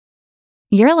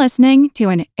You're listening to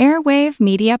an Airwave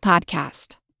Media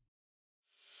Podcast.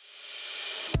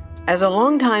 As a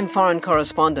longtime foreign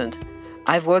correspondent,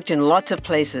 I've worked in lots of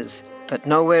places, but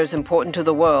nowhere as important to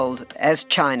the world as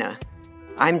China.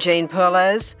 I'm Jane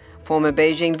Perlez, former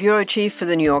Beijing bureau chief for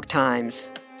the New York Times.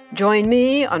 Join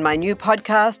me on my new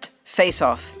podcast, Face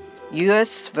Off,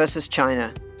 U.S. versus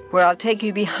China, where I'll take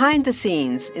you behind the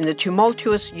scenes in the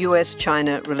tumultuous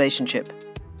U.S.-China relationship.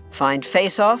 Find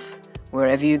Face Off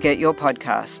wherever you get your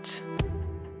podcasts.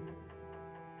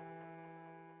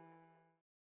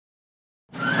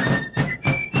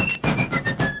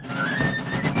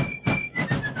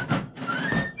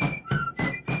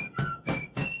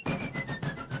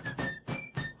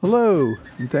 Hello,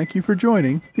 and thank you for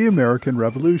joining The American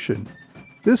Revolution.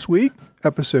 This week,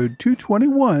 episode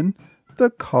 221,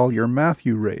 the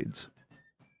Collier-Mathew raids.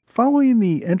 Following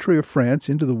the entry of France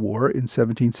into the war in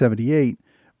 1778,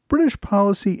 British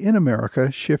policy in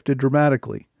America shifted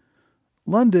dramatically.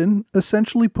 London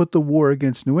essentially put the war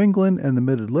against New England and the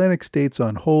Mid-Atlantic states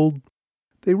on hold.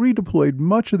 They redeployed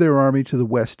much of their army to the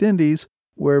West Indies,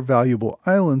 where valuable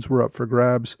islands were up for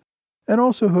grabs, and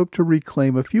also hoped to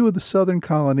reclaim a few of the southern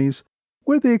colonies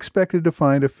where they expected to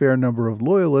find a fair number of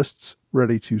loyalists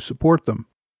ready to support them.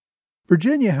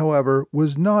 Virginia, however,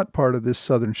 was not part of this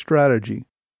southern strategy.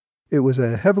 It was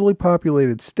a heavily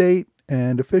populated state,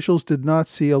 and officials did not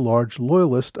see a large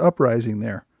loyalist uprising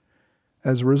there.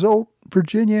 As a result,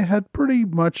 Virginia had pretty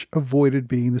much avoided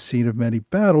being the scene of many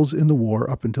battles in the war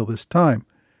up until this time.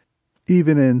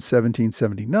 Even in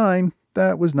 1779,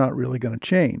 that was not really going to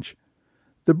change.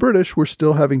 The British were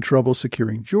still having trouble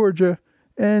securing Georgia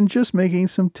and just making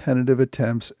some tentative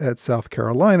attempts at South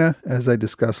Carolina, as I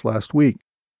discussed last week.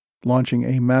 Launching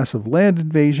a massive land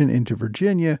invasion into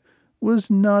Virginia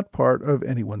was not part of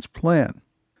anyone's plan.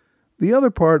 The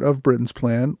other part of Britain's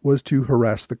plan was to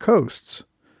harass the coasts.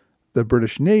 The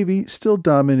British Navy still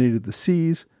dominated the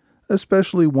seas,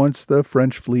 especially once the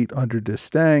French fleet under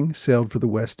D'Estaing sailed for the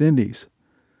West Indies.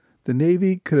 The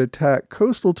Navy could attack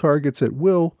coastal targets at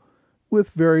will, with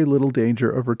very little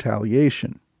danger of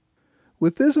retaliation.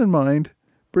 With this in mind,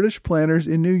 British planners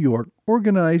in New York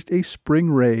organized a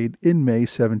spring raid in May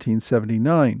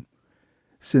 1779.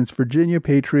 Since Virginia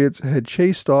patriots had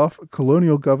chased off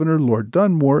colonial governor Lord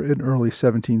Dunmore in early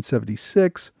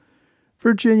 1776,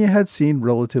 Virginia had seen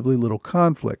relatively little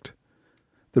conflict.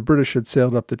 The British had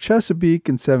sailed up the Chesapeake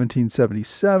in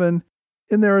 1777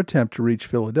 in their attempt to reach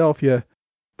Philadelphia,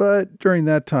 but during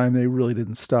that time they really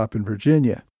didn't stop in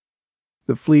Virginia.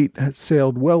 The fleet had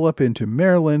sailed well up into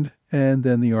Maryland, and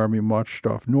then the army marched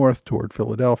off north toward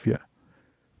Philadelphia.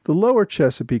 The lower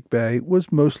Chesapeake Bay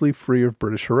was mostly free of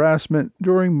British harassment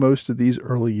during most of these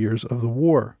early years of the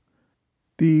war.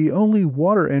 The only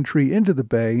water entry into the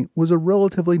bay was a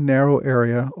relatively narrow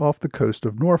area off the coast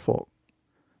of Norfolk.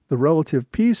 The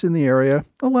relative peace in the area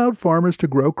allowed farmers to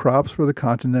grow crops for the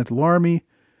Continental Army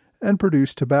and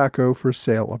produce tobacco for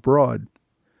sale abroad.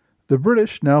 The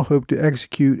British now hoped to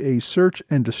execute a search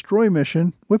and destroy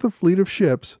mission with a fleet of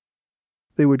ships.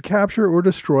 They would capture or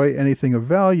destroy anything of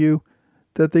value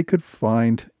that they could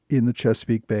find in the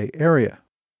Chesapeake Bay area.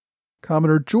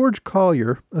 Commodore George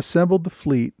Collier assembled the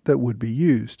fleet that would be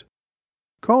used.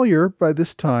 Collier, by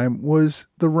this time, was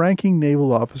the ranking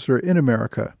naval officer in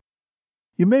America.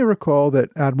 You may recall that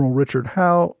Admiral Richard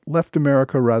Howe left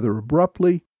America rather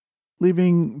abruptly,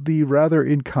 leaving the rather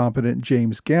incompetent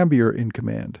James Gambier in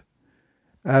command.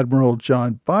 Admiral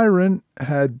John Byron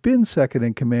had been second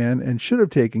in command and should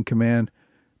have taken command,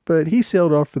 but he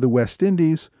sailed off for the West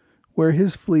Indies, where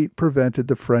his fleet prevented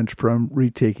the French from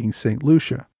retaking St.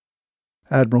 Lucia.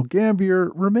 Admiral Gambier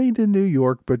remained in New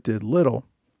York but did little.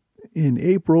 In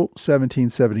April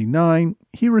 1779,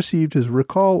 he received his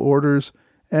recall orders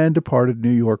and departed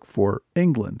New York for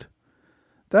England.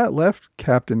 That left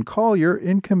Captain Collier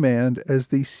in command as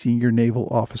the senior naval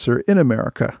officer in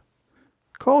America.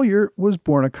 Collier was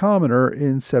born a commoner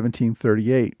in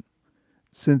 1738.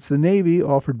 Since the Navy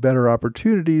offered better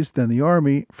opportunities than the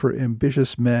Army for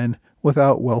ambitious men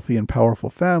without wealthy and powerful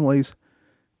families,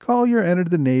 Collier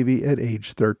entered the Navy at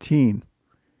age 13.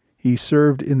 He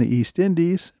served in the East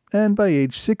Indies and by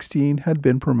age 16 had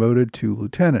been promoted to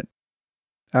lieutenant.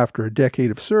 After a decade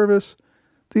of service,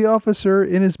 the officer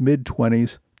in his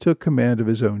mid-20s took command of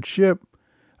his own ship,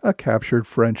 a captured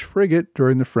French frigate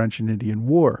during the French and Indian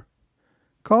War.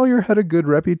 Collier had a good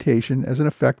reputation as an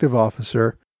effective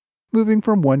officer, moving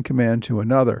from one command to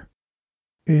another.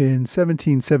 In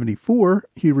 1774,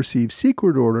 he received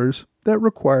secret orders that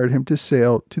required him to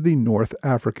sail to the North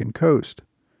African coast.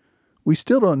 We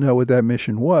still don't know what that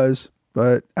mission was,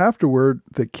 but afterward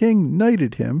the king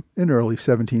knighted him in early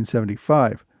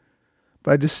 1775.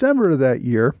 By December of that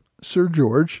year, Sir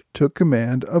George took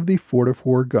command of the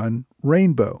 44-gun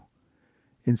Rainbow.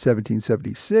 In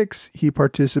 1776, he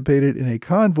participated in a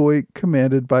convoy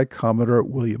commanded by Commodore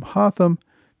William Hotham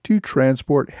to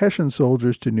transport Hessian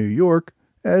soldiers to New York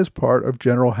as part of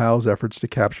General Howe's efforts to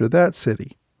capture that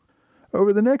city.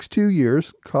 Over the next 2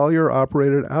 years, Collier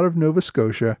operated out of Nova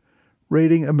Scotia,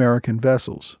 raiding American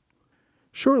vessels.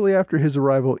 Shortly after his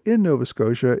arrival in Nova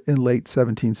Scotia in late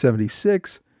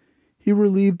 1776, he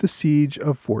relieved the siege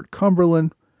of Fort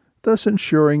Cumberland, thus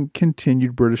ensuring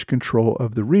continued British control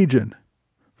of the region.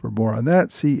 For more on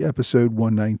that, see episode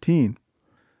 119.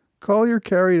 Collier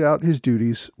carried out his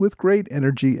duties with great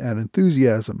energy and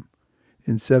enthusiasm.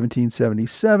 In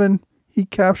 1777, he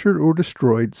captured or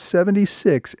destroyed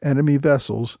 76 enemy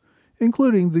vessels,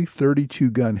 including the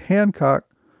 32-gun Hancock,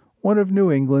 one of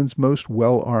New England's most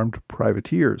well-armed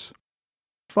privateers.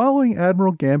 Following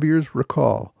Admiral Gambier's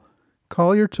recall,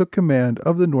 Collier took command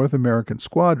of the North American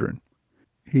squadron.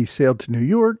 He sailed to New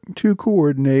York to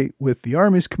coordinate with the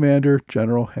Army's commander,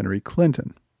 General Henry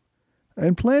Clinton.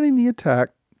 In planning the attack,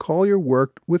 Collier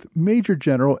worked with Major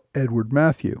General Edward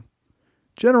Mathew.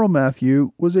 General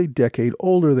Mathew was a decade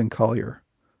older than Collier.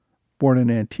 Born in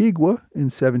Antigua in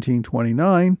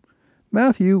 1729,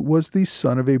 Mathew was the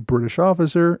son of a British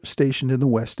officer stationed in the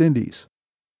West Indies.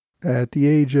 At the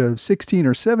age of 16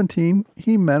 or 17,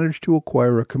 he managed to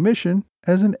acquire a commission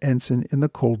as an ensign in the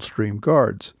Coldstream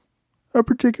Guards, a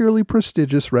particularly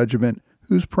prestigious regiment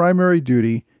whose primary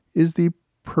duty is the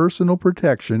personal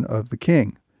protection of the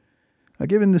king. Now,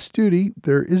 given this duty,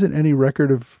 there isn't any record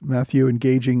of Mathew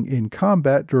engaging in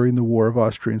combat during the War of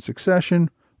Austrian Succession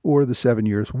or the 7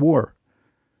 Years' War.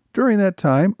 During that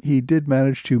time, he did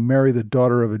manage to marry the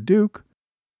daughter of a duke.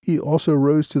 He also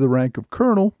rose to the rank of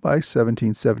colonel by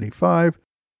 1775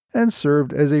 and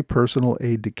served as a personal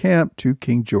aide-de-camp to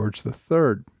King George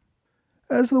III.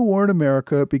 As the war in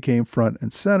America became front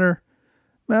and center,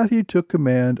 Mathew took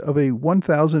command of a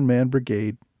 1,000-man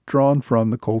brigade drawn from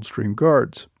the Coldstream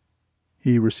Guards.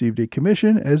 He received a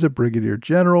commission as a brigadier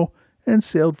general and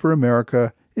sailed for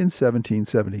America in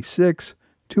 1776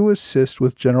 to assist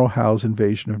with General Howe's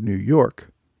invasion of New York.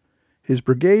 His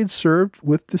brigade served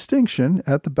with distinction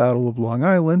at the Battle of Long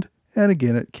Island and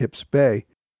again at Kip's Bay.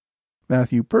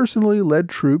 Mathew personally led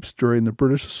troops during the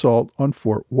British assault on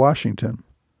Fort Washington.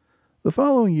 The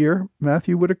following year,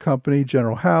 Mathew would accompany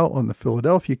General Howe on the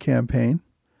Philadelphia campaign.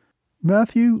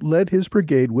 Mathew led his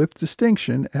brigade with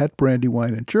distinction at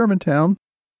Brandywine and Germantown,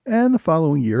 and the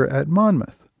following year at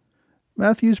Monmouth.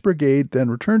 Mathew's brigade then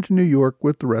returned to New York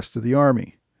with the rest of the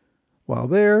army. While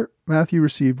there, Mathew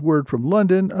received word from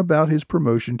London about his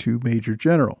promotion to Major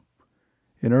General.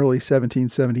 In early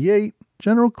 1778,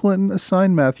 General Clinton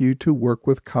assigned Mathew to work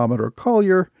with Commodore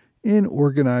Collier in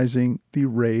organizing the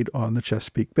raid on the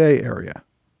Chesapeake Bay area.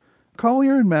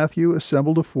 Collier and Mathew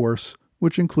assembled a force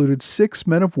which included 6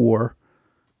 men of war,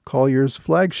 Collier's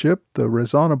flagship, the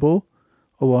Raisonnable,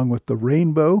 along with the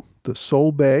Rainbow, the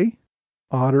Solebay,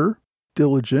 Otter,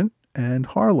 Diligent, and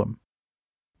Harlem.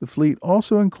 The fleet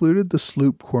also included the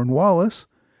sloop Cornwallis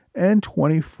and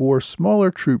 24 smaller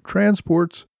troop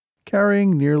transports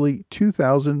carrying nearly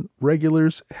 2,000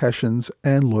 regulars, Hessians,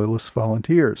 and Loyalist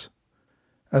volunteers.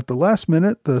 At the last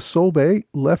minute, the Solebay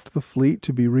left the fleet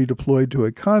to be redeployed to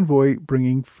a convoy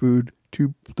bringing food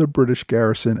to the British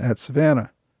garrison at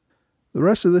Savannah. The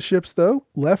rest of the ships, though,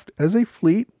 left as a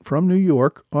fleet from New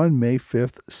York on May 5,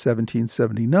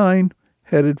 1779,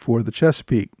 headed for the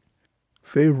Chesapeake.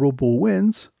 Favorable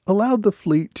winds allowed the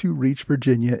fleet to reach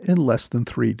Virginia in less than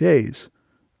 3 days,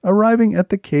 arriving at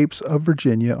the Capes of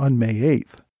Virginia on May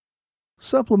 8th.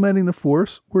 Supplementing the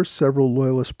force were several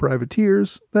Loyalist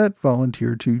privateers that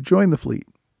volunteered to join the fleet.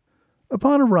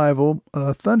 Upon arrival,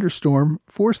 a thunderstorm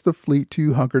forced the fleet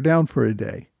to hunker down for a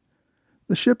day.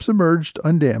 The ships emerged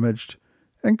undamaged,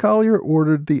 and Collier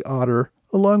ordered the Otter,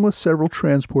 along with several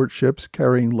transport ships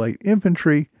carrying light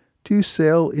infantry, to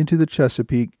sail into the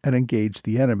Chesapeake and engage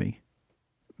the enemy.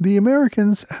 The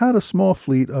Americans had a small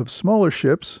fleet of smaller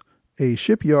ships, a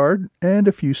shipyard, and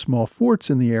a few small forts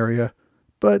in the area,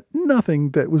 but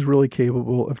nothing that was really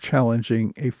capable of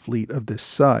challenging a fleet of this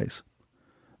size.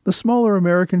 The smaller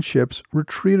American ships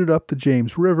retreated up the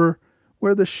James River,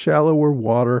 where the shallower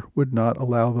water would not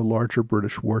allow the larger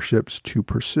British warships to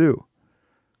pursue.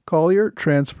 Collier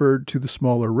transferred to the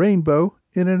smaller Rainbow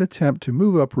in an attempt to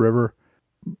move upriver,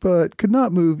 but could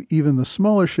not move even the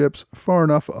smaller ships far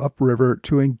enough upriver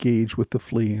to engage with the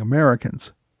fleeing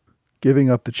Americans. Giving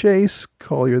up the chase,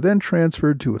 Collier then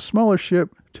transferred to a smaller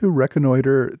ship to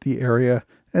reconnoiter the area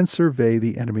and survey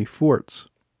the enemy forts.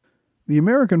 The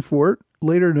American fort,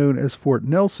 later known as Fort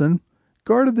Nelson,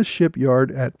 guarded the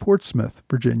shipyard at Portsmouth,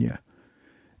 Virginia.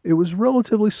 It was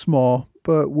relatively small,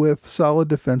 but with solid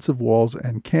defensive walls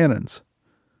and cannons.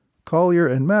 Collier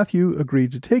and Mathew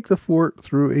agreed to take the fort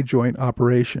through a joint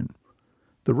operation.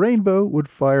 The Rainbow would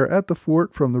fire at the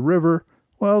fort from the river,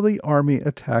 while the army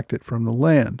attacked it from the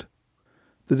land.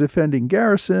 The defending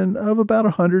garrison of about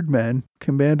 100 men,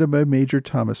 commanded by Major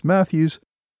Thomas Matthews,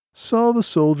 saw the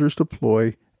soldiers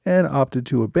deploy and opted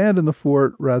to abandon the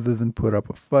fort rather than put up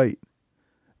a fight.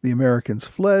 The Americans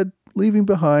fled, leaving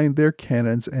behind their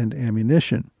cannons and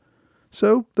ammunition.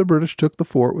 So the British took the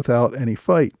fort without any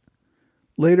fight.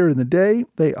 Later in the day,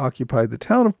 they occupied the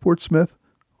town of Portsmouth,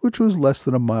 which was less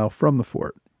than a mile from the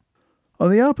fort.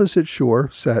 On the opposite shore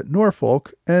sat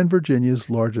Norfolk and Virginia's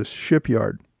largest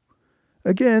shipyard.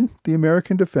 Again, the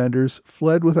American defenders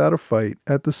fled without a fight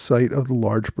at the sight of the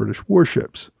large British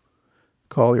warships.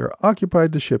 Collier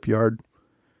occupied the shipyard.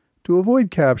 To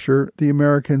avoid capture, the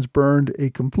Americans burned a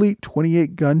complete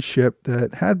 28-gun ship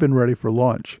that had been ready for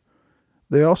launch.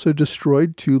 They also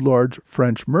destroyed 2 large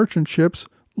French merchant ships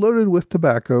loaded with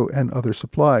tobacco and other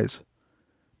supplies.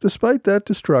 Despite that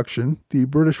destruction, the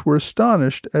British were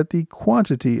astonished at the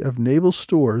quantity of naval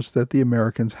stores that the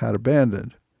Americans had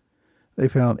abandoned. They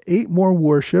found 8 more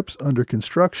warships under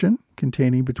construction,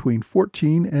 containing between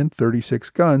 14 and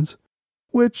 36 guns,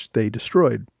 which they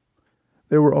destroyed.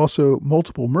 There were also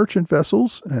multiple merchant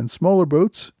vessels and smaller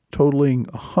boats, totaling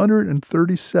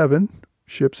 137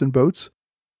 ships and boats,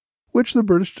 which the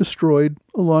British destroyed,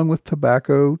 along with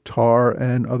tobacco, tar,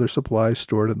 and other supplies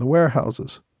stored in the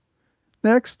warehouses.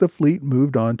 Next, the fleet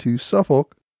moved on to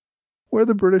Suffolk, where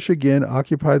the British again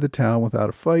occupied the town without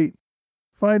a fight,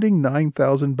 finding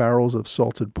 9,000 barrels of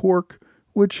salted pork,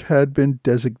 which had been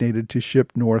designated to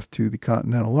ship north to the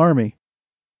Continental Army.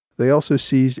 They also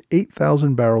seized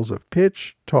 8,000 barrels of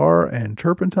pitch, tar, and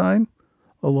turpentine,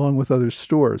 along with other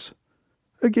stores.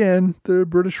 Again, the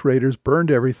British raiders burned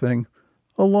everything,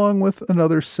 along with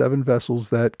another 7 vessels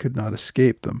that could not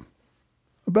escape them.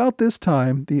 About this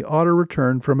time, the Otter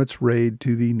returned from its raid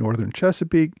to the northern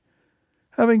Chesapeake,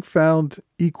 having found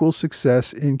equal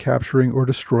success in capturing or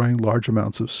destroying large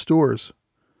amounts of stores.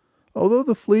 Although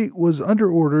the fleet was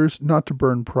under orders not to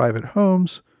burn private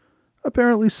homes,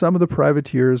 apparently some of the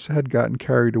privateers had gotten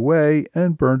carried away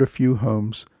and burned a few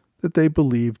homes that they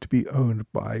believed to be owned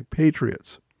by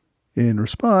patriots. In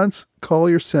response,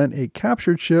 Collier sent a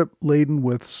captured ship laden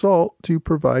with salt to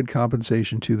provide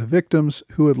compensation to the victims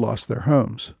who had lost their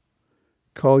homes.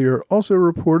 Collier also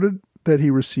reported that he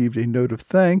received a note of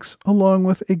thanks along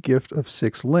with a gift of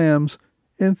 6 lambs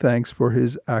in thanks for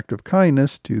his act of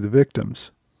kindness to the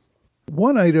victims.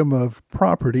 One item of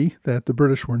property that the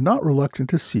British were not reluctant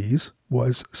to seize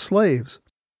was slaves.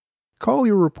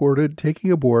 Collier reported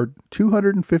taking aboard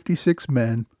 256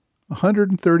 men,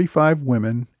 135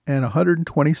 women, and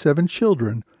 127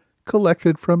 children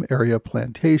collected from area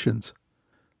plantations.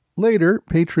 Later,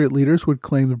 Patriot leaders would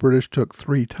claim the British took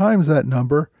 3 times that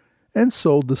number and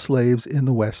sold the slaves in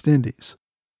the West Indies.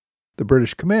 The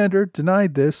British commander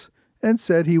denied this and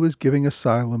said he was giving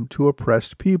asylum to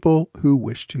oppressed people who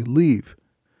wished to leave.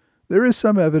 There is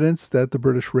some evidence that the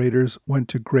British raiders went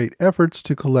to great efforts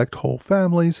to collect whole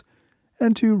families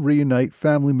and to reunite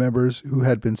family members who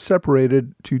had been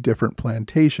separated to different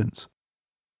plantations.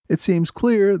 It seems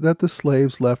clear that the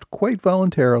slaves left quite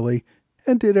voluntarily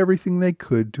and did everything they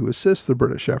could to assist the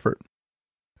British effort.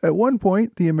 At one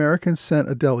point, the Americans sent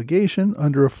a delegation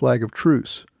under a flag of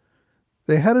truce.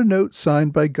 They had a note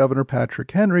signed by Governor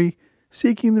Patrick Henry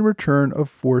seeking the return of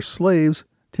 4 slaves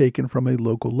taken from a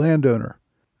local landowner.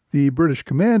 The British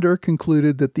commander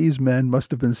concluded that these men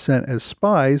must have been sent as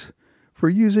spies for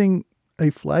using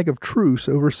a flag of truce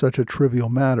over such a trivial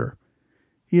matter.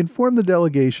 He informed the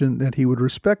delegation that he would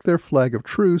respect their flag of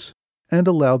truce and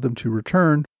allowed them to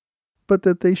return, but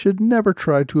that they should never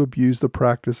try to abuse the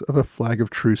practice of a flag of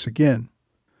truce again.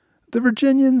 The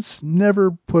Virginians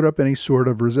never put up any sort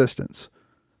of resistance.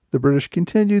 The British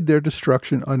continued their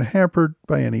destruction unhampered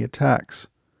by any attacks.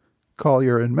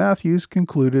 Collier and Matthews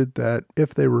concluded that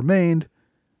if they remained,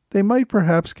 they might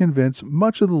perhaps convince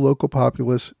much of the local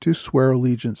populace to swear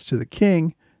allegiance to the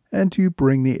king and to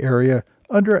bring the area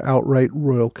under outright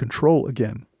royal control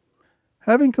again.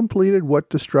 Having completed what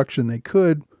destruction they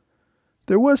could,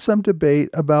 there was some debate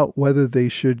about whether they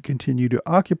should continue to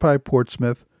occupy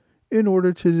Portsmouth in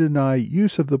order to deny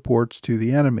use of the ports to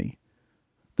the enemy.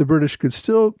 The British could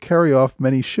still carry off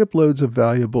many shiploads of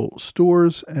valuable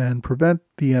stores and prevent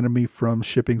the enemy from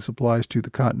shipping supplies to the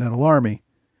Continental Army.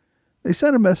 They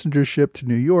sent a messenger ship to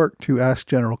New York to ask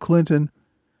General Clinton.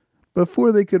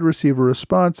 Before they could receive a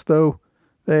response, though,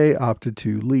 they opted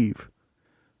to leave.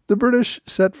 The British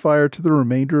set fire to the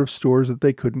remainder of stores that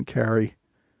they couldn't carry.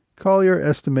 Collier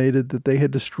estimated that they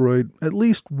had destroyed at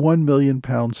least £1 million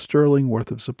sterling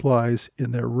worth of supplies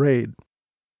in their raid.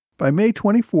 By May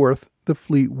 24th, the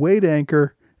fleet weighed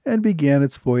anchor and began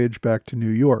its voyage back to New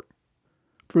York.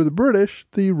 For the British,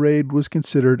 the raid was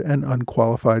considered an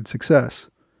unqualified success.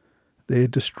 They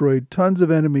had destroyed tons of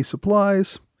enemy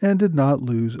supplies and did not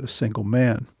lose a single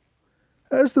man.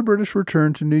 As the British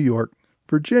returned to New York,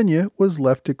 Virginia was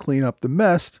left to clean up the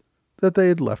mess that they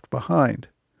had left behind.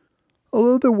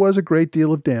 Although there was a great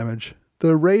deal of damage,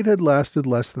 the raid had lasted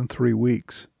less than 3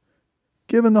 weeks.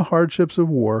 Given the hardships of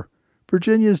war,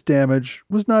 Virginia's damage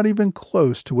was not even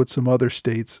close to what some other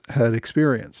states had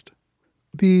experienced.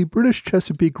 The British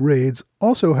Chesapeake raids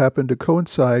also happened to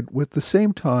coincide with the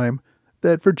same time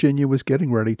that Virginia was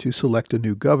getting ready to select a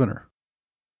new governor.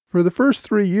 For the first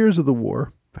 3 years of the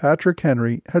war, Patrick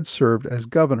Henry had served as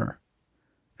governor.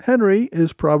 Henry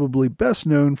is probably best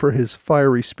known for his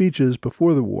fiery speeches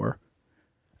before the war.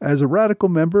 As a radical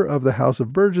member of the House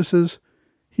of Burgesses,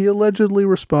 he allegedly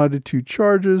responded to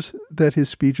charges that his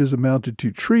speeches amounted to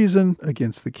treason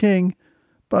against the king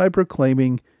by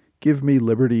proclaiming, "Give me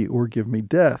liberty or give me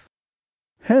death."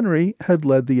 Henry had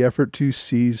led the effort to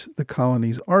seize the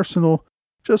colony's arsenal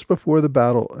just before the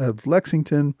Battle of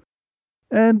Lexington,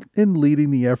 and in leading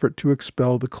the effort to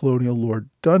expel the colonial Lord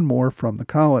Dunmore from the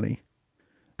colony.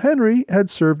 Henry had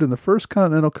served in the First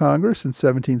Continental Congress in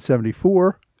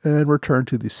 1774 and returned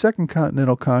to the Second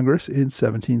Continental Congress in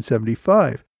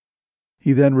 1775.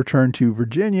 He then returned to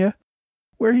Virginia,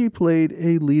 where he played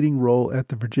a leading role at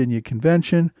the Virginia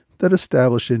Convention that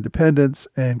established independence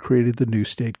and created the new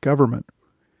state government.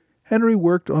 Henry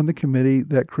worked on the committee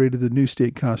that created the new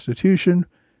state constitution,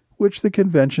 which the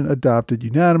convention adopted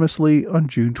unanimously on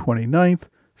June 29,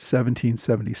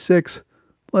 1776,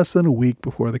 less than a week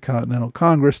before the Continental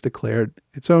Congress declared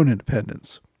its own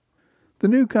independence. The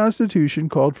new constitution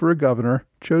called for a governor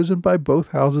chosen by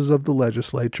both houses of the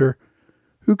legislature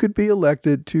who could be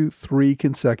elected to 3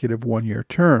 consecutive one-year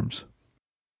terms.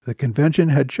 The convention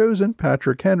had chosen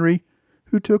Patrick Henry,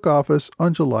 who took office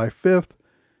on July 5th,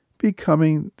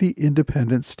 becoming the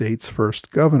independent state's first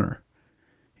governor.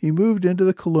 He moved into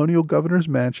the colonial governor's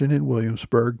mansion in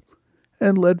Williamsburg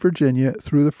and led Virginia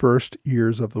through the first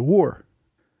years of the war.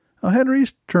 Now,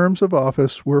 Henry's terms of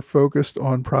office were focused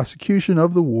on prosecution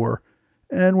of the war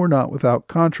and were not without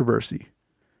controversy.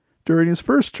 During his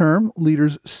first term,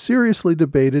 leaders seriously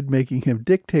debated making him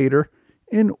dictator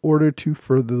in order to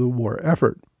further the war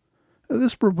effort.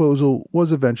 This proposal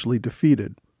was eventually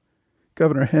defeated.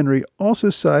 Governor Henry also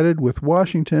sided with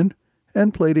Washington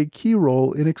and played a key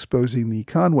role in exposing the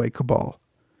Conway Cabal.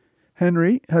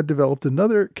 Henry had developed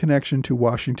another connection to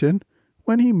Washington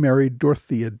when he married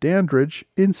Dorothea Dandridge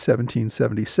in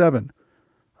 1777,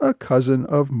 a cousin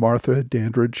of Martha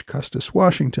Dandridge Custis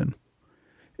Washington.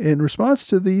 In response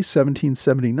to the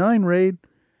 1779 raid,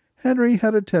 Henry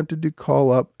had attempted to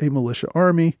call up a militia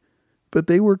army, but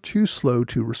they were too slow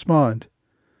to respond.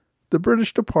 The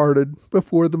British departed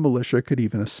before the militia could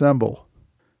even assemble.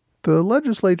 The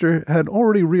legislature had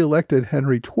already re-elected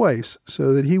Henry twice,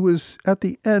 so that he was at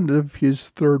the end of his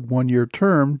third one-year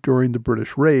term during the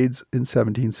British raids in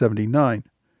 1779.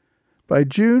 By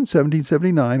June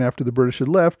 1779, after the British had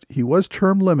left, he was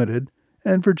term limited,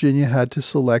 and Virginia had to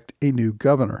select a new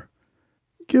governor.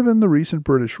 Given the recent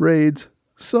British raids,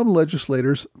 some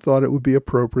legislators thought it would be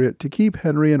appropriate to keep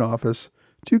Henry in office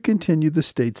to continue the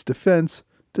state's defense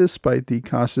despite the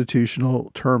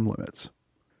constitutional term limits.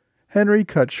 Henry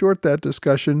cut short that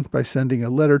discussion by sending a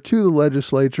letter to the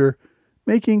legislature,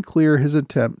 making clear his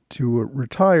attempt to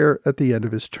retire at the end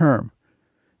of his term.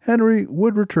 Henry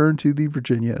would return to the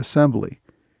Virginia Assembly.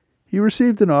 He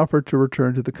received an offer to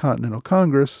return to the Continental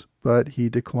Congress, but he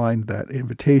declined that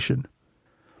invitation.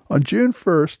 On June 1,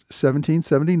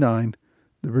 1779,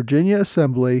 the Virginia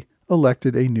Assembly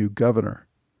elected a new governor.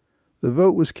 The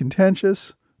vote was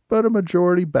contentious, but a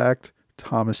majority backed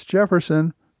Thomas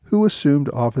Jefferson, who assumed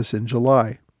office in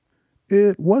July.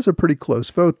 It was a pretty close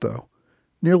vote, though.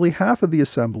 Nearly half of the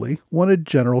Assembly wanted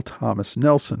General Thomas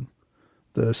Nelson.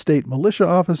 The state militia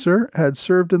officer had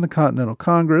served in the Continental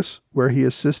Congress, where he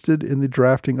assisted in the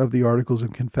drafting of the Articles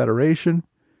of Confederation.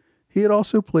 He had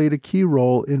also played a key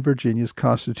role in Virginia's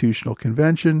Constitutional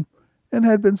Convention and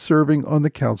had been serving on the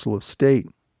Council of State.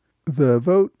 The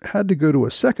vote had to go to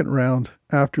a second round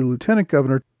after Lieutenant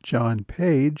Governor John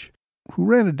Page, who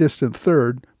ran a distant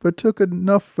third, but took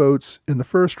enough votes in the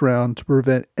first round to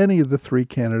prevent any of the 3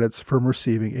 candidates from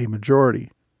receiving a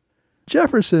majority.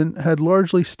 Jefferson had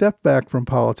largely stepped back from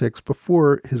politics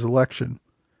before his election.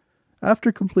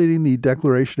 After completing the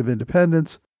Declaration of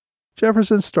Independence,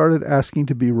 Jefferson started asking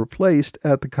to be replaced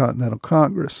at the Continental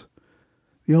Congress.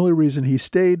 The only reason he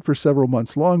stayed for several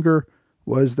months longer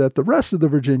was that the rest of the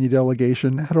Virginia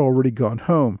delegation had already gone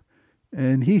home,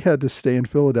 and he had to stay in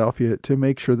Philadelphia to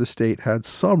make sure the state had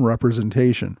some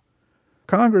representation.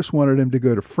 Congress wanted him to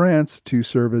go to France to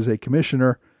serve as a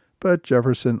commissioner, but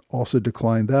Jefferson also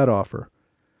declined that offer.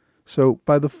 So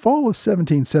by the fall of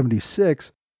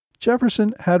 1776,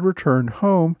 Jefferson had returned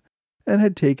home and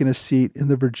had taken a seat in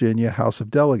the Virginia House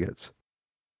of Delegates.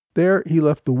 There, he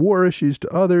left the war issues to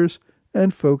others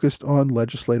and focused on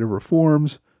legislative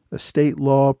reforms, estate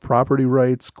law, property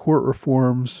rights, court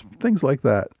reforms, things like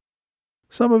that.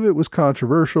 Some of it was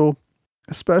controversial,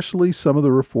 especially some of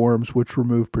the reforms which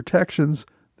removed protections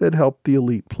that helped the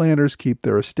elite planters keep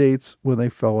their estates when they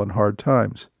fell on hard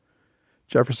times.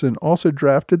 Jefferson also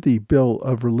drafted the Bill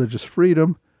of Religious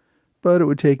Freedom, but it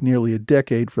would take nearly a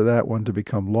decade for that one to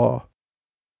become law.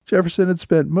 Jefferson had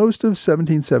spent most of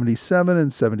 1777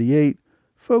 and 78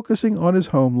 focusing on his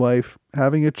home life,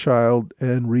 having a child,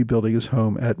 and rebuilding his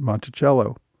home at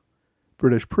Monticello.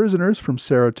 British prisoners from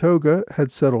Saratoga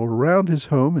had settled around his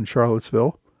home in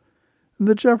Charlottesville, and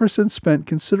the Jeffersons spent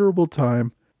considerable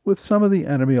time with some of the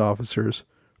enemy officers,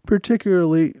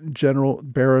 particularly General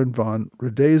Baron von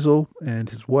Riedesel and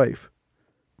his wife.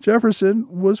 Jefferson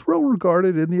was well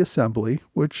regarded in the Assembly,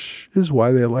 which is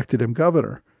why they elected him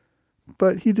governor,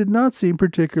 but he did not seem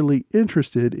particularly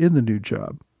interested in the new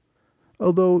job.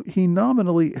 Although he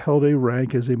nominally held a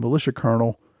rank as a militia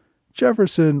colonel,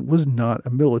 Jefferson was not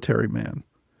a military man.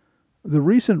 The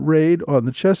recent raid on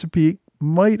the Chesapeake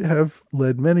might have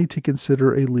led many to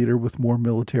consider a leader with more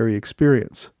military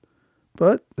experience,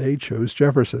 but they chose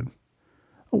Jefferson.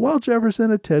 While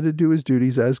Jefferson attended to his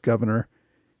duties as governor,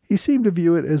 he seemed to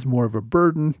view it as more of a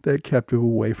burden that kept him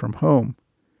away from home.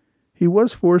 He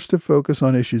was forced to focus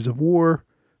on issues of war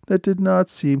that did not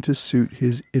seem to suit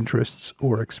his interests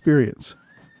or experience.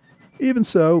 Even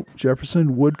so,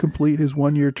 Jefferson would complete his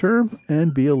one-year term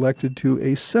and be elected to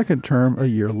a second term a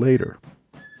year later.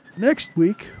 Next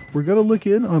week, we're going to look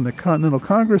in on the Continental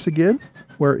Congress again,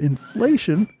 where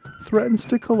inflation threatens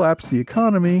to collapse the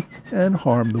economy and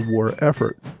harm the war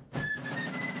effort.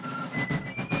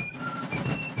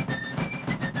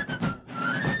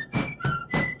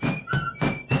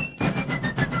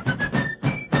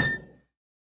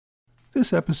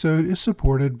 This episode is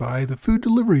supported by the food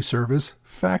delivery service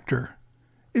Factor.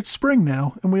 It's spring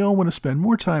now, and we all want to spend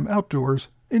more time outdoors,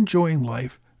 enjoying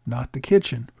life, not the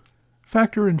kitchen.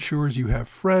 Factor ensures you have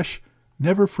fresh,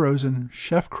 never frozen,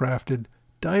 chef-crafted,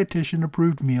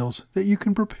 dietitian-approved meals that you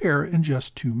can prepare in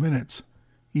just 2 minutes.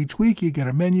 Each week you get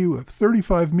a menu of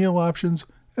 35 meal options,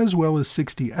 as well as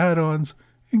 60 add-ons,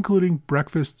 including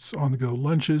breakfasts, on-the-go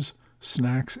lunches,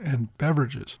 snacks, and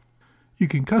beverages. You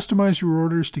can customize your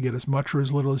orders to get as much or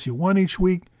as little as you want each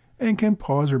week, and can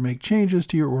pause or make changes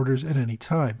to your orders at any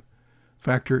time.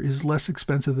 Factor is less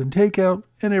expensive than takeout,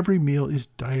 and every meal is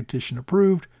dietitian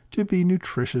approved to be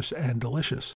nutritious and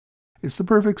delicious. It's the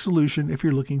perfect solution if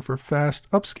you're looking for fast,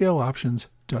 upscale options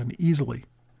done easily.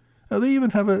 Now, they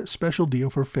even have a special deal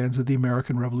for fans of the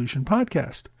American Revolution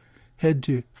podcast. Head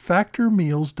to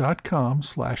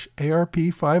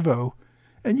factormeals.com/ARP50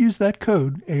 and use that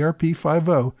code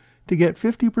ARP50 to get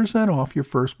 50% off your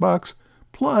first box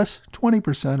plus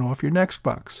 20% off your next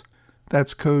box.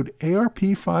 That's code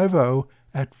ARP50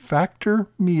 at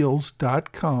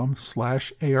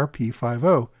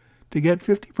factormeals.com/ARP50 to get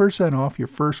 50% off your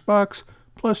first box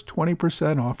plus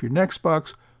 20% off your next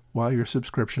box while your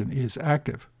subscription is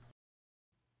active.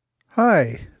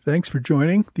 Hi, thanks for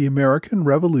joining the American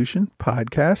Revolution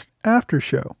Podcast After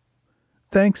Show.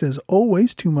 Thanks as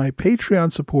always to my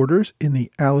Patreon supporters in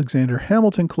the Alexander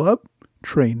Hamilton Club,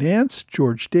 Trey Nance,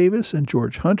 George Davis, and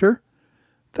George Hunter.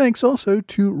 Thanks also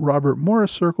to Robert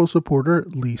Morris Circle supporter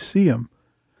Lee Seam.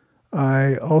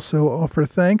 I also offer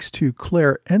thanks to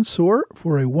Claire Ensor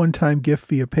for a one-time gift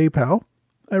via PayPal.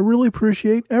 I really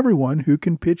appreciate everyone who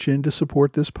can pitch in to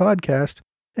support this podcast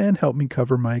and help me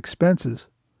cover my expenses.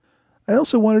 I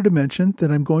also wanted to mention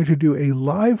that I'm going to do a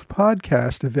live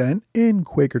podcast event in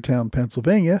Quakertown,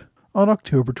 Pennsylvania on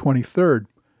October 23rd.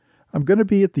 I'm going to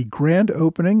be at the grand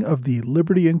opening of the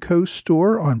Liberty & Co.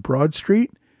 store on Broad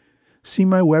Street. See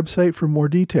my website for more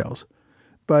details.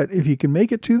 But if you can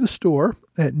make it to the store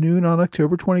at noon on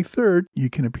October 23rd, you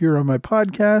can appear on my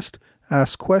podcast,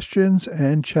 ask questions,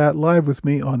 and chat live with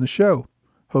me on the show.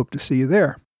 Hope to see you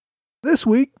there. This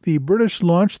week, the British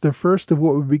launched the first of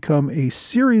what would become a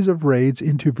series of raids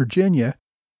into Virginia.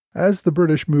 As the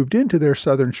British moved into their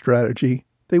southern strategy,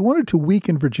 they wanted to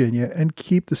weaken Virginia and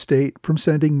keep the state from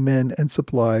sending men and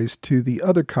supplies to the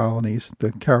other colonies,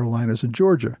 the Carolinas and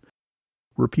Georgia.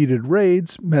 Repeated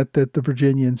raids meant that the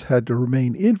Virginians had to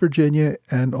remain in Virginia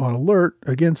and on alert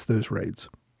against those raids.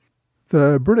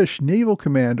 The British naval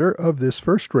commander of this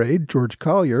first raid, George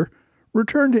Collier,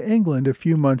 returned to England a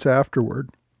few months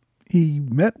afterward. He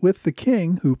met with the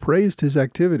king, who praised his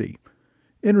activity.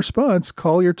 In response,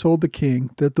 Collier told the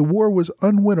king that the war was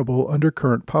unwinnable under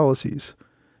current policies,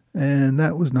 and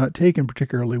that was not taken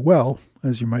particularly well,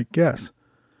 as you might guess.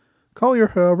 Collier,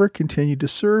 however, continued to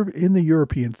serve in the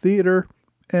European theater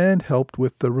and helped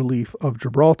with the relief of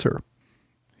Gibraltar.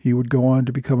 He would go on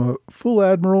to become a full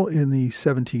admiral in the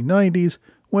 1790s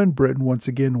when Britain once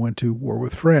again went to war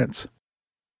with France.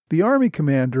 The army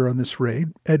commander on this raid,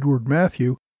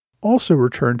 Collier-Mathew, also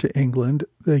returned to England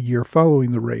the year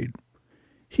following the raid.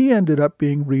 He ended up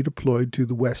being redeployed to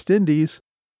the West Indies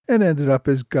and ended up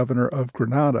as governor of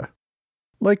Grenada.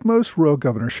 Like most royal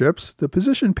governorships, the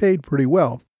position paid pretty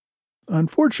well.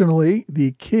 Unfortunately,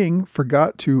 the king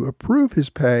forgot to approve his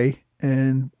pay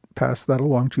and passed that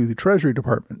along to the Treasury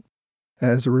Department.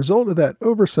 As a result of that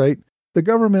oversight, the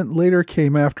government later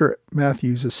came after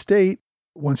Matthew's estate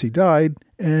once he died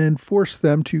and forced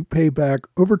them to pay back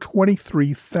over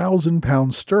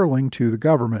 £23,000 sterling to the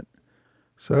government.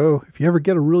 So if you ever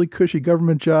get a really cushy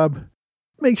government job,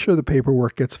 make sure the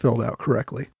paperwork gets filled out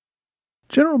correctly.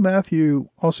 General Mathew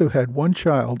also had one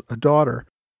child, a daughter,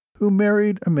 who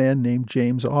married a man named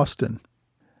James Austen.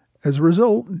 As a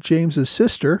result, James's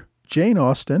sister, Jane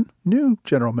Austen, knew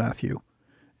General Mathew,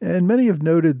 and many have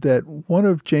noted that one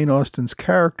of Jane Austen's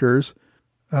characters,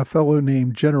 a fellow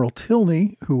named General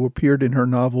Tilney, who appeared in her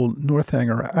novel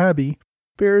Northanger Abbey,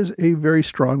 bears a very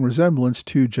strong resemblance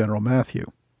to General Mathew.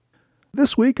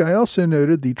 This week, I also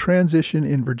noted the transition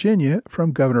in Virginia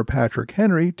from Governor Patrick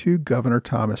Henry to Governor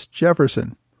Thomas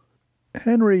Jefferson.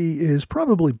 Henry is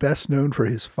probably best known for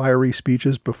his fiery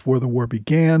speeches before the war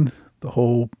began, the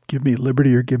whole give me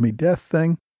liberty or give me death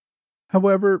thing.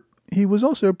 However, he was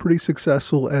also pretty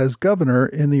successful as governor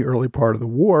in the early part of the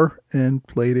war and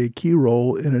played a key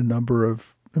role in a number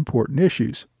of important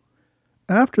issues.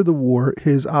 After the war,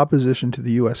 his opposition to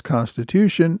the U.S.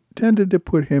 Constitution tended to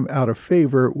put him out of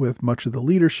favor with much of the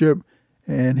leadership,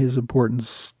 and his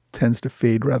importance tends to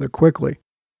fade rather quickly.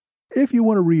 If you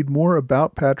want to read more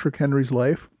about Patrick Henry's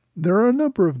life, there are a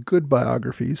number of good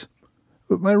biographies,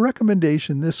 but my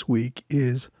recommendation this week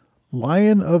is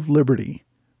Lion of Liberty,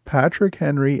 Patrick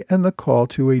Henry and the Call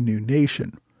to a New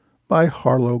Nation by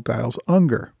Harlow Giles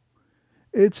Unger.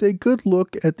 It's a good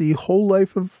look at the whole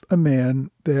life of a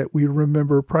man that we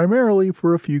remember primarily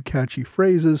for a few catchy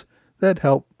phrases that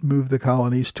helped move the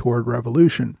colonies toward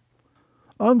revolution.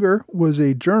 Unger was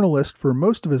a journalist for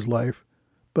most of his life,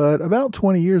 but about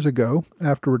 20 years ago,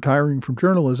 after retiring from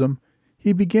journalism,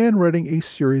 he began writing a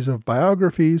series of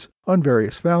biographies on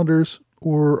various founders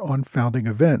or on founding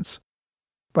events.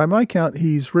 By my count,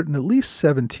 he's written at least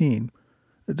 17.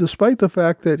 Despite the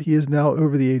fact that he is now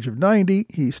over the age of 90,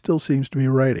 he still seems to be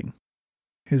writing.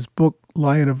 His book,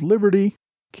 Lion of Liberty,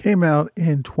 came out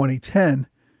in 2010.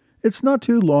 It's not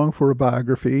too long for a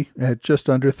biography, at just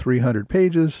under 300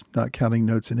 pages, not counting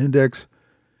notes and index.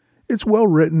 It's well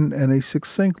written and a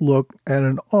succinct look at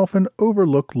an often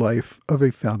overlooked life of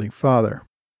a founding father.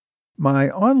 My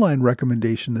online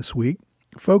recommendation this week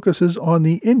focuses on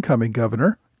the incoming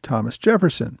governor, Thomas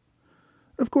Jefferson.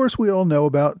 Of course, we all know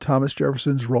about Thomas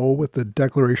Jefferson's role with the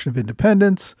Declaration of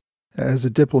Independence, as a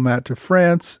diplomat to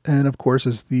France, and of course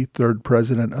as the third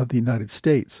president of the United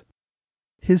States.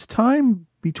 His time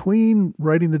between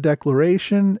writing the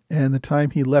Declaration and the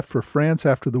time he left for France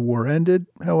after the war ended,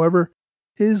 however,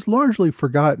 is largely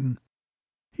forgotten.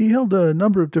 He held a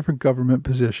number of different government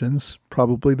positions,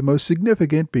 probably the most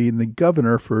significant being the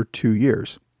governor for 2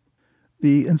 years.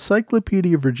 The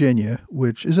Encyclopedia of Virginia,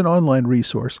 which is an online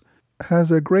resource,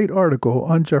 has a great article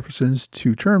on Jefferson's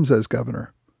 2 terms as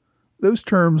governor. Those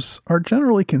terms are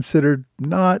generally considered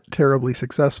not terribly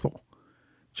successful.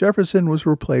 Jefferson was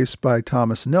replaced by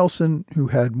Thomas Nelson, who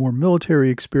had more military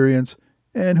experience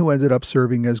and who ended up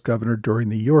serving as governor during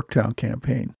the Yorktown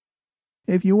campaign.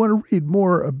 If you want to read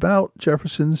more about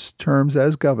Jefferson's terms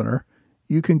as governor,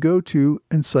 you can go to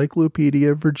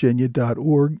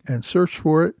encyclopediavirginia.org and search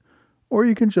for it, or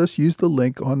you can just use the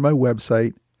link on my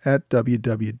website at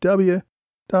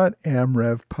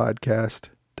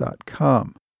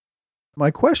www.amrevpodcast.com. My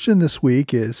question this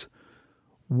week is,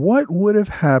 what would have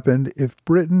happened if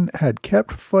Britain had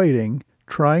kept fighting,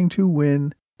 trying to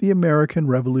win the American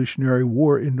Revolutionary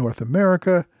War in North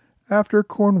America after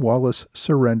Cornwallis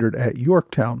surrendered at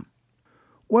Yorktown?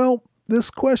 Well,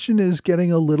 this question is getting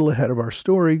a little ahead of our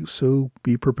story, so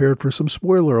be prepared for some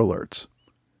spoiler alerts.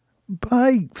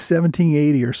 By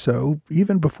 1780 or so,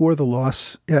 even before the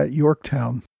loss at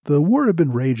Yorktown, The war had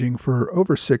been raging for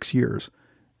over 6 years,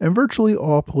 and virtually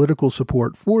all political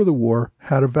support for the war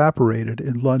had evaporated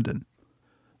in London.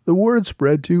 The war had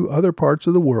spread to other parts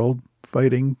of the world,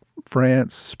 fighting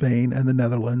France, Spain, and the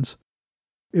Netherlands.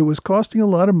 It was costing a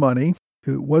lot of money,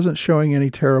 it wasn't showing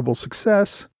any terrible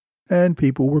success, and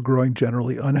people were growing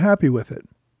generally unhappy with it.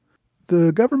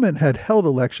 The government had held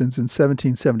elections in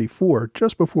 1774,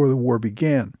 just before the war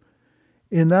began.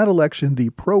 In that election,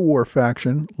 the pro-war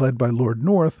faction, led by Lord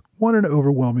North, won an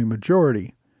overwhelming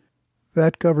majority.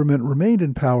 That government remained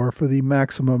in power for the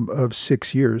maximum of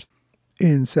 6 years.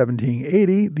 In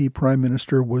 1780, the Prime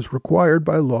Minister was required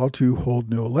by law to hold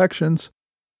new elections,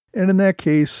 and in that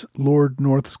case, Lord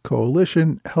North's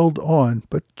coalition held on,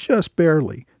 but just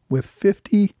barely, with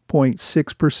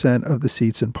 50.6% of the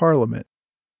seats in Parliament.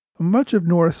 Much of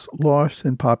North's loss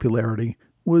in popularity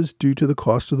was due to the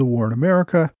cost of the war in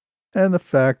America and the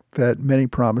fact that many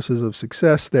promises of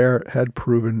success there had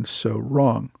proven so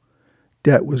wrong.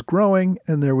 Debt was growing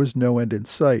and there was no end in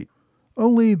sight.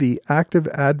 Only the active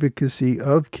advocacy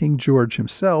of King George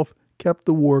himself kept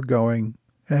the war going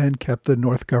and kept the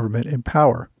North government in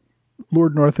power.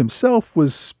 Lord North himself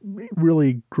was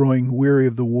really growing weary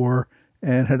of the war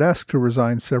and had asked to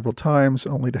resign several times,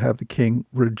 only to have the king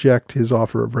reject his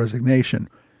offer of resignation.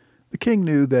 The king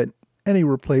knew that any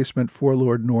replacement for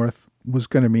Lord North was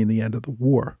going to mean the end of the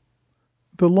war.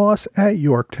 The loss at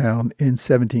Yorktown in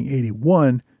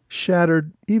 1781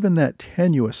 shattered even that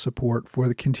tenuous support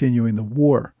for continuing the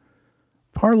war.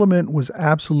 Parliament was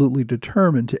absolutely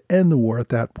determined to end the war at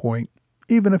that point,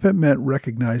 even if it meant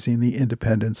recognizing the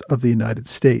independence of the United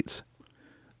States.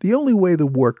 The only way the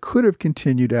war could have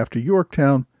continued after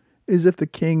Yorktown is if the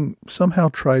king somehow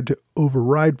tried to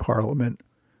override Parliament,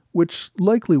 which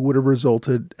likely would have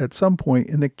resulted at some point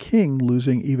in the king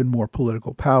losing even more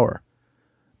political power.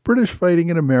 British fighting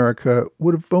in America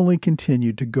would have only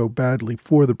continued to go badly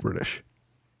for the British.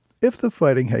 If the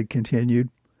fighting had continued,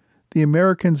 the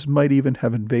Americans might even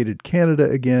have invaded Canada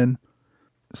again.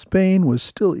 Spain was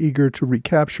still eager to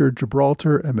recapture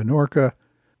Gibraltar and Minorca.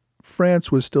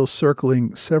 France was still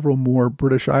circling several more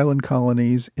British island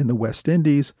colonies in the West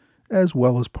Indies, as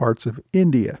well as parts of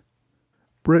India.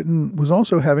 Britain was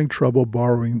also having trouble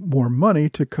borrowing more money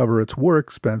to cover its war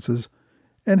expenses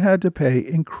and had to pay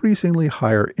increasingly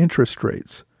higher interest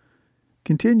rates.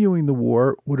 Continuing the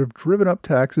war would have driven up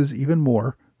taxes even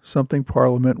more, something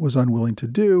Parliament was unwilling to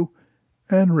do,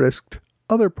 and risked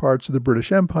other parts of the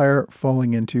British Empire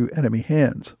falling into enemy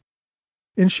hands.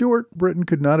 In short, Britain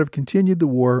could not have continued the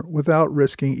war without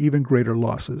risking even greater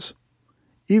losses.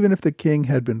 Even if the king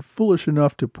had been foolish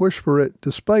enough to push for it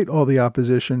despite all the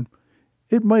opposition,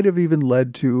 it might have even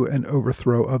led to an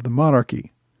overthrow of the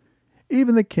monarchy.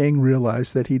 Even the king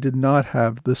realized that he did not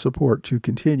have the support to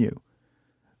continue.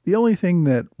 The only thing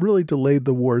that really delayed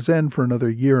the war's end for another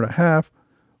year and a half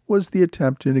was the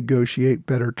attempt to negotiate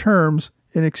better terms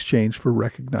in exchange for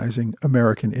recognizing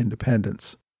American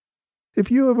independence.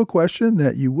 If you have a question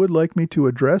that you would like me to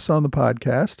address on the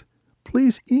podcast,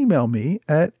 please email me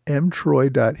at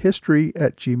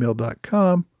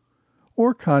mtroy.history@gmail.com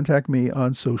or contact me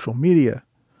on social media.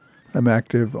 I'm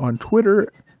active on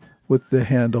Twitter with the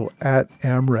handle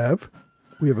 @amrev.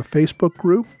 We have a Facebook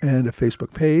group and a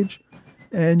Facebook page,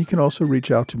 and you can also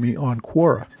reach out to me on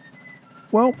Quora.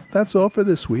 Well, that's all for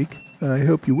this week. I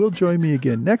hope you will join me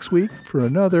again next week for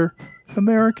another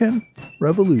American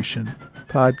Revolution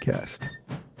podcast.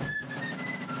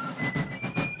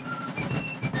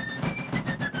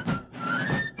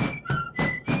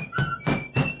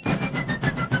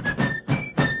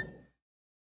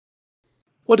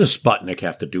 What does Sputnik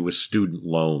have to do with student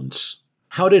loans?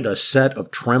 How did a set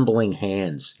of trembling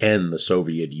hands end the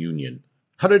Soviet Union?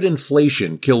 How did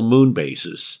inflation kill moon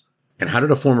bases? And how did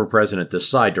a former president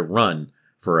decide to run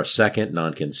for a second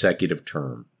non-consecutive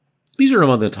term? These are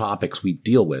among the topics we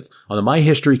deal with on the My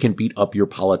History Can Beat Up Your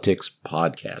Politics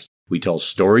podcast. We tell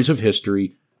stories of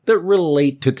history that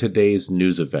relate to today's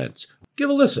news events. Give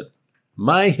a listen.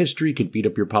 My History Can Beat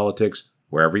Up Your Politics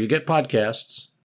wherever you get podcasts.